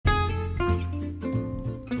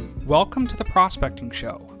Welcome to the Prospecting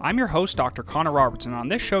Show. I'm your host, Dr. Connor Robertson. On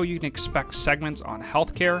this show, you can expect segments on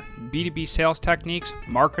healthcare, B2B sales techniques,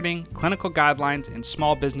 marketing, clinical guidelines, and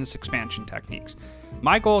small business expansion techniques.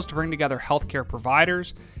 My goal is to bring together healthcare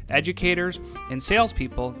providers, educators, and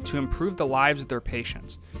salespeople to improve the lives of their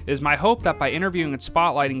patients. It is my hope that by interviewing and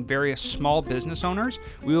spotlighting various small business owners,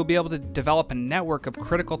 we will be able to develop a network of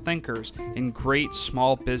critical thinkers in great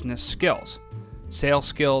small business skills, sales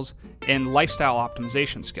skills, and lifestyle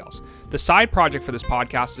optimization skills. The side project for this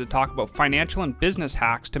podcast is to talk about financial and business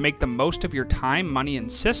hacks to make the most of your time, money,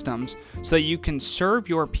 and systems so that you can serve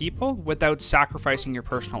your people without sacrificing your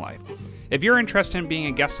personal life. If you're interested in being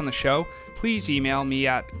a guest on the show, please email me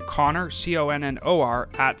at Connor, CONNOR,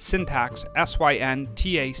 @syntax, SYNTACZ.com.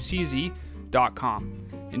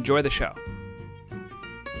 Enjoy the show.